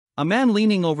A man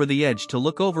leaning over the edge to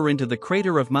look over into the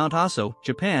crater of Mount Aso,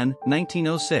 Japan,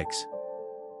 1906.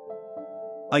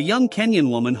 A young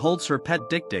Kenyan woman holds her pet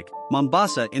dik-dik,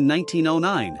 Mombasa in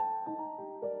 1909.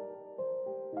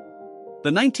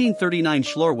 The 1939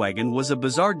 Schlorwagen was a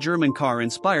bizarre German car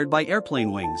inspired by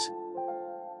airplane wings.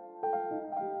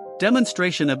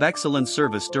 Demonstration of excellent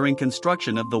service during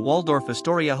construction of the Waldorf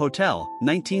Astoria Hotel,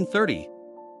 1930.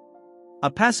 A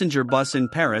passenger bus in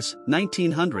Paris,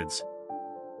 1900s.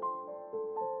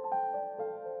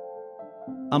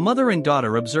 A mother and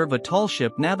daughter observe a tall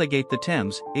ship navigate the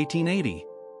Thames, 1880.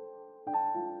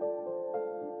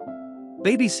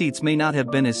 Baby seats may not have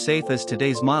been as safe as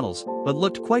today's models, but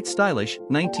looked quite stylish,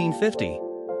 1950.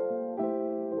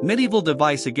 Medieval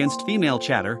device against female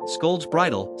chatter, scold's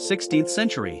bridle, 16th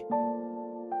century.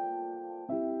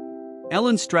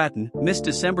 Ellen Stratton, Miss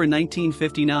December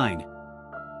 1959.